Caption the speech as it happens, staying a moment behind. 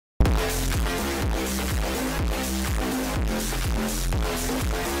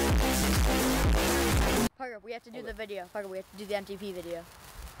we have to do the video. Fuck it, we have to do the MTP video.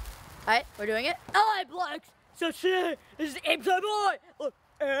 Alright, we're doing it. Alright, blokes. So today, this is MTP. Look,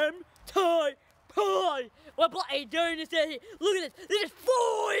 MTP. What bloody doing this day? Look at this. This is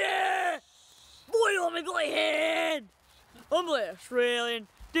fire! Fire on my bloody hand! I'm like Australian.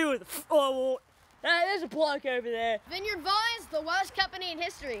 Do with the firework. There's a bloke over there. Vineyard Vines, the worst company in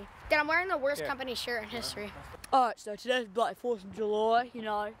history. Dad, I'm wearing the worst company shirt in history. Alright, so today's like 4th of July, you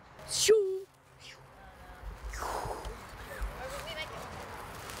know. Shoo.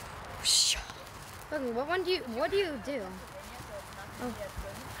 Logan, what do you do? Oh.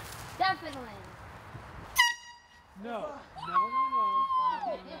 Definitely. No.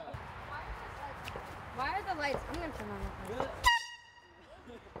 Why are the lights? I'm gonna turn on the lights.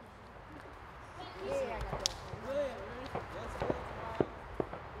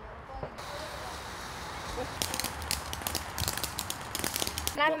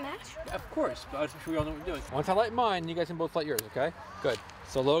 Can I have a match? Of course, but I was sure we all know what we're doing. Once I light mine, you guys can both light yours, okay? Good.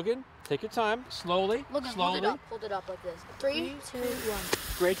 So Logan, take your time, slowly, Logan, slowly. hold it up like this. 3, 2, 1.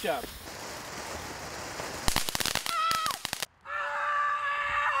 Great job.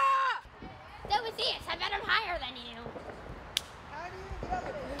 That was it. I bet I'm higher than you. How do you get up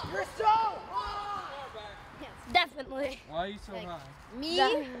there? You're so high! Yes, definitely. Why are you so high? Me,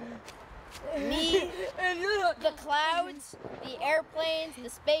 the clouds, the airplanes, the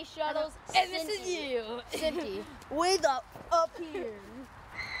space shuttles, And this is you. Cindy. Way up here.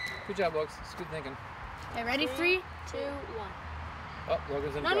 Good job, folks. It's good thinking. Okay, ready? 3, 2, 1. Oh,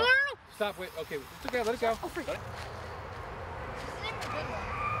 Logan's in. No. Stop, wait. Okay, it's okay. Let it go. Oh, freak. Let it.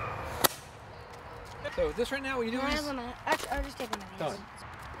 So this right now, what you doing is... Actually, I'll just take one of these. Done.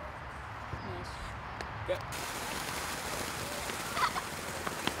 Good.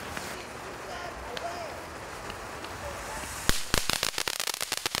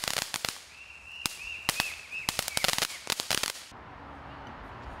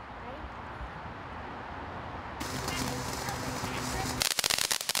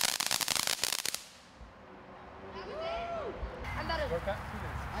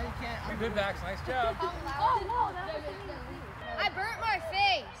 Good, Bax. Nice job. Oh, no, that was easy. I burnt my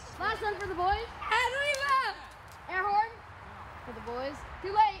face. Last one for the boys. Air horn for the boys. Too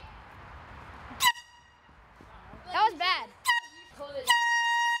late.